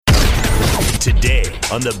Today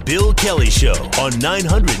on The Bill Kelly Show on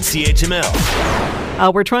 900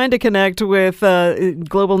 CHML. We're trying to connect with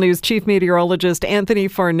Global News Chief Meteorologist Anthony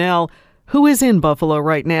Farnell, who is in Buffalo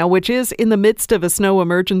right now, which is in the midst of a snow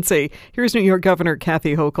emergency. Here's New York Governor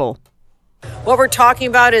Kathy Hochul. What we're talking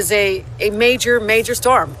about is a major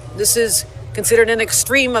storm. This is considered an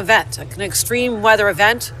extreme event, an extreme weather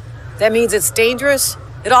event. That means it's dangerous.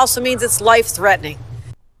 It also means it's life-threatening.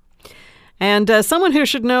 And someone who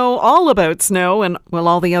should know all about snow and, well,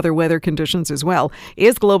 all the other weather conditions as well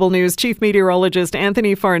is Global News Chief Meteorologist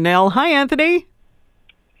Anthony Farnell. Hi, Anthony.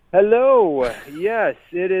 Hello. Yes,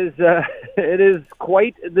 it is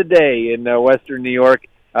quite the day in western New York.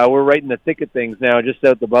 We're right in the thick of things now, just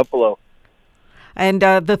south of Buffalo. And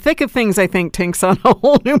the thick of things, I think, takes on a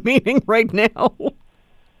whole new meaning right now.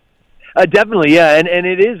 Definitely, yeah, and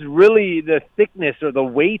it is really the thickness or the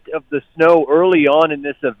weight of the snow early on in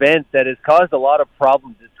this event that has caused a lot of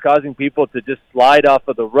problems. It's causing people to just slide off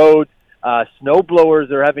of the road. Snow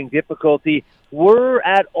blowers are having difficulty. We're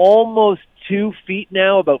at almost 2 feet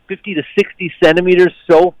now, about 50 to 60 centimeters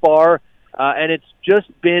so far, and it's just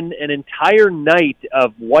been an entire night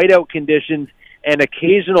of whiteout conditions and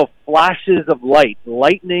occasional flashes of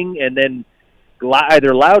lightning, and then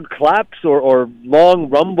either loud claps or long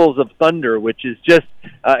rumbles of thunder, which is just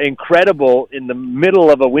incredible in the middle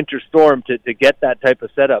of a winter storm to get that type of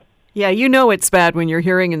setup. Yeah, you know it's bad when you're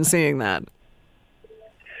hearing and seeing that.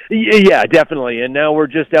 Yeah, definitely. And now we're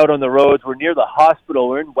just out on the roads. We're near the hospital.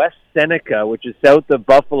 We're in West Seneca, which is south of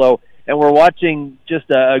Buffalo, and we're watching just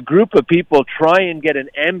a group of people try and get an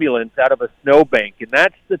ambulance out of a snowbank. And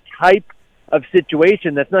that's the type of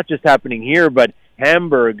situation that's not just happening here, but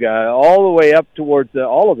Hamburg, all the way up towards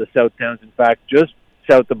all of the south towns, in fact, just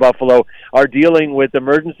south of Buffalo, are dealing with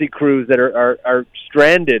emergency crews that are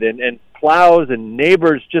stranded, and plows and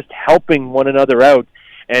neighbors just helping one another out.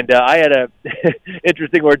 And I had a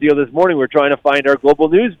interesting ordeal this morning. We're trying to find our Global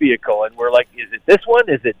News vehicle, and we're like, is it this one?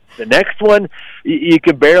 Is it the next one? You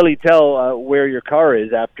can barely tell where your car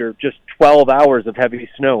is after just 12 hours of heavy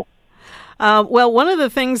snow. Well, one of the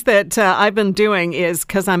things that I've been doing is,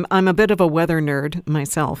 because I'm a bit of a weather nerd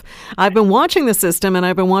myself, I've been watching the system and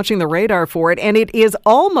I've been watching the radar for it, and it is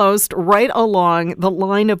almost right along the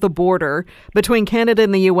line of the border between Canada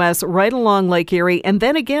and the U.S., right along Lake Erie, and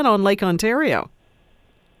then again on Lake Ontario.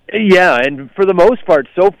 Yeah, and for the most part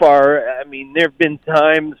so far, I mean, there have been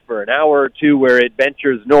times for an hour or two where it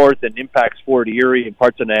ventures north and impacts Fort Erie and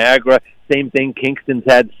parts of Niagara. Same thing, Kingston's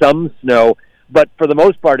had some snow. But for the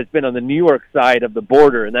most part, it's been on the New York side of the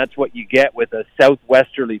border, and that's what you get with a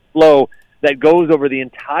southwesterly flow that goes over the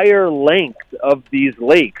entire length of these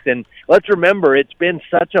lakes. And let's remember, it's been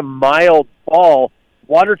such a mild fall.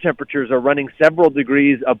 Water temperatures are running several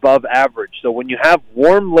degrees above average. So when you have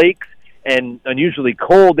warm lakes and unusually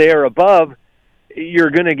cold air above,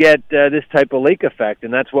 you're going to get this type of lake effect,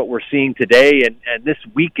 and that's what we're seeing today. And this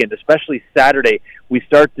weekend, especially Saturday, we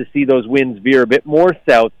start to see those winds veer a bit more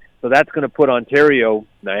south. So that's going to put Ontario,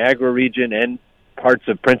 Niagara region, and parts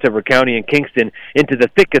of Prince Edward County and Kingston into the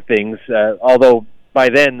thick of things, although by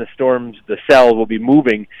then the cell will be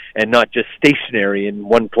moving and not just stationary in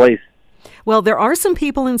one place. Well, there are some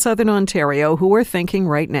people in southern Ontario who are thinking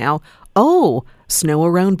right now, oh, snow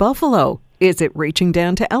around Buffalo. Is it reaching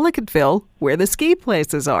down to Ellicottville, where the ski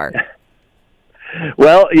places are?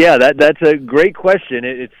 Well, yeah, that's a great question.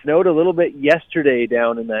 It snowed a little bit yesterday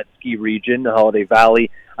down in that ski region, the Holiday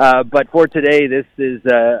Valley. But for today, this is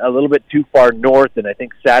a little bit too far north, and I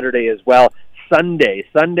think Saturday as well.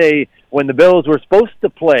 Sunday, when the Bills were supposed to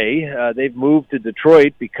play, they've moved to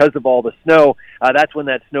Detroit because of all the snow. That's when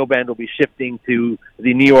that snow band will be shifting to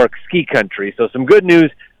the New York ski country. So some good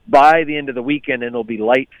news by the end of the weekend, and it'll be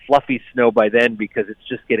light, fluffy snow by then because it's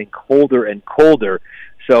just getting colder and colder.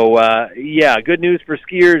 So, good news for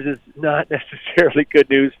skiers is not necessarily good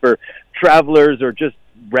news for travelers or just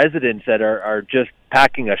residents that are just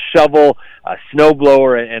packing a shovel, a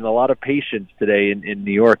snowblower, and a lot of patience today in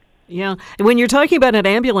New York. Yeah. And when you're talking about an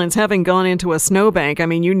ambulance having gone into a snowbank, I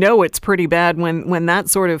mean, you know it's pretty bad when that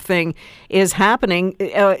sort of thing is happening.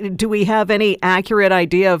 Do we have any accurate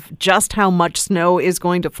idea of just how much snow is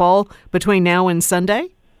going to fall between now and Sunday?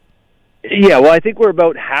 Yeah, well, I think we're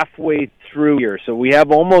about halfway through here. So we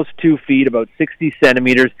have almost 2 feet, about 60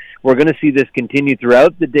 centimeters. We're going to see this continue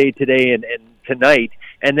throughout the day today and tonight,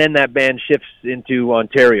 and then that band shifts into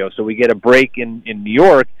Ontario. So we get a break in New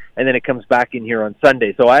York, and then it comes back in here on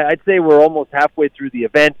Sunday. So I'd say we're almost halfway through the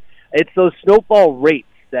event. It's those snowfall rates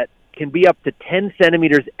that can be up to 10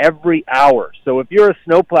 centimeters every hour. So if you're a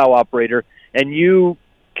snowplow operator and you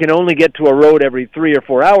can only get to a road every 3 or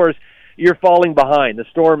 4 hours, you're falling behind. The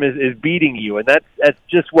storm is beating you, and that's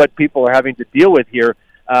just what people are having to deal with here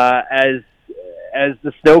as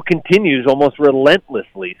the snow continues almost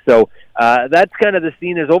relentlessly. So that's kind of the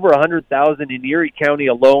scene. There's over 100,000 in Erie County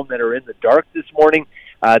alone that are in the dark this morning.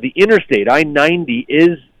 The interstate, I-90,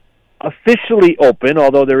 is officially open,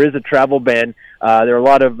 although there is a travel ban. There are a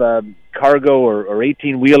lot of cargo or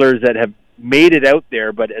 18-wheelers that have made it out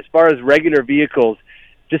there, but as far as regular vehicles,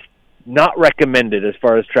 just not recommended as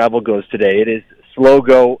far as travel goes today. It is slow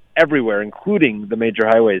go everywhere, including the major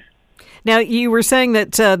highways. Now, you were saying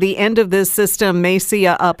that the end of this system may see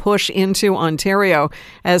a push into Ontario.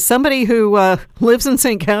 As somebody who lives in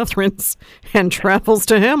St. Catharines and travels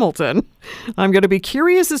to Hamilton, I'm going to be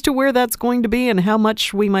curious as to where that's going to be and how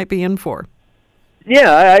much we might be in for.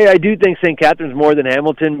 Yeah, I do think St. Catharines more than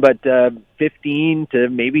Hamilton, but 15 to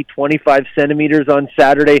maybe 25 centimeters on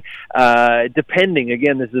Saturday, depending.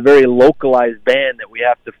 Again, this is a very localized band that we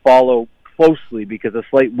have to follow closely because a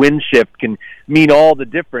slight wind shift can mean all the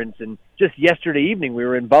difference. And just yesterday evening, we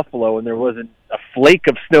were in Buffalo, and there wasn't a flake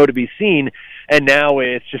of snow to be seen, and now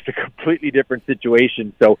it's just a completely different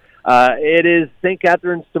situation. So it is St.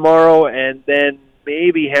 Catharines tomorrow, and then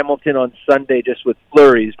maybe Hamilton on Sunday just with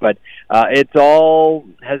flurries, but it's all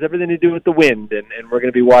has everything to do with the wind, and we're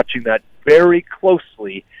going to be watching that very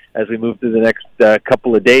closely as we move through the next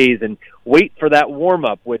couple of days and wait for that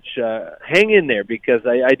warm-up, which hang in there because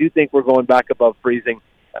I do think we're going back above freezing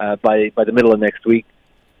by the middle of next week.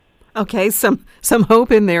 Okay, some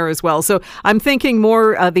hope in there as well. So I'm thinking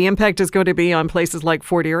more the impact is going to be on places like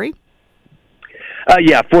Fort Erie?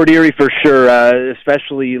 Yeah, Fort Erie for sure,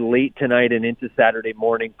 especially late tonight and into Saturday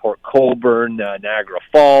morning. Port Colborne, Niagara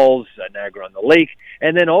Falls, Niagara-on-the-Lake,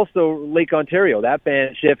 and then also Lake Ontario. That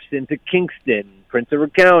band shifts into Kingston, Prince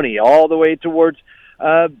Edward County, all the way towards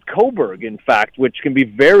Cobourg, in fact, which can be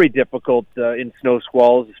very difficult in snow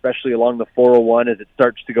squalls, especially along the 401 as it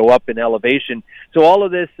starts to go up in elevation. So all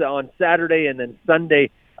of this on Saturday and then Sunday.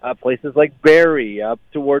 Places like Barrie, up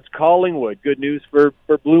towards Collingwood. Good news for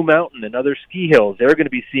Blue Mountain and other ski hills. They're going to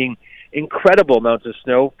be seeing incredible amounts of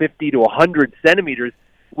snow, 50 to 100 centimeters,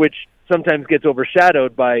 which sometimes gets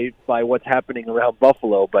overshadowed by what's happening around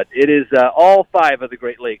Buffalo. But it is all five of the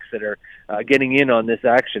Great Lakes that are getting in on this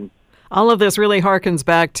action. All of this really harkens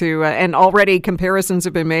back to, and already comparisons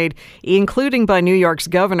have been made, including by New York's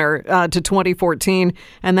governor, to 2014,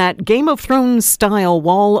 and that Game of Thrones style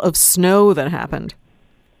wall of snow that happened.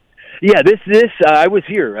 Yeah, this I was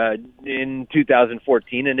here in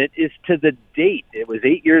 2014, and it is to the date. It was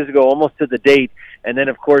 8 years ago, almost to the date. And then,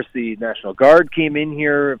 of course, the National Guard came in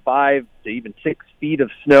here, 5 to even 6 feet of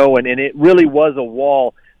snow, and it really was a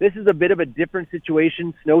wall. This is a bit of a different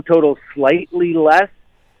situation. Snow total slightly less,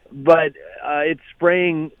 but it's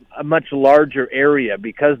spraying a much larger area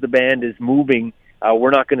because the band is moving. We're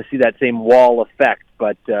not going to see that same wall effect,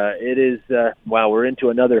 but it is, wow, we're into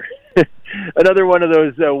another another one of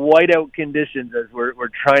those whiteout conditions as we're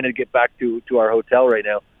trying to get back to our hotel right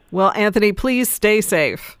now. Well, Anthony, please stay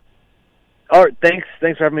safe. All right, thanks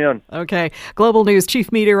for having me on. Okay. Global News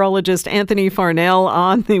Chief Meteorologist Anthony Farnell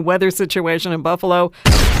on the weather situation in Buffalo.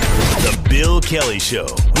 The Bill Kelly Show,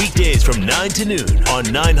 weekdays from 9 to noon on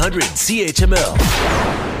 900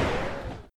 CHML.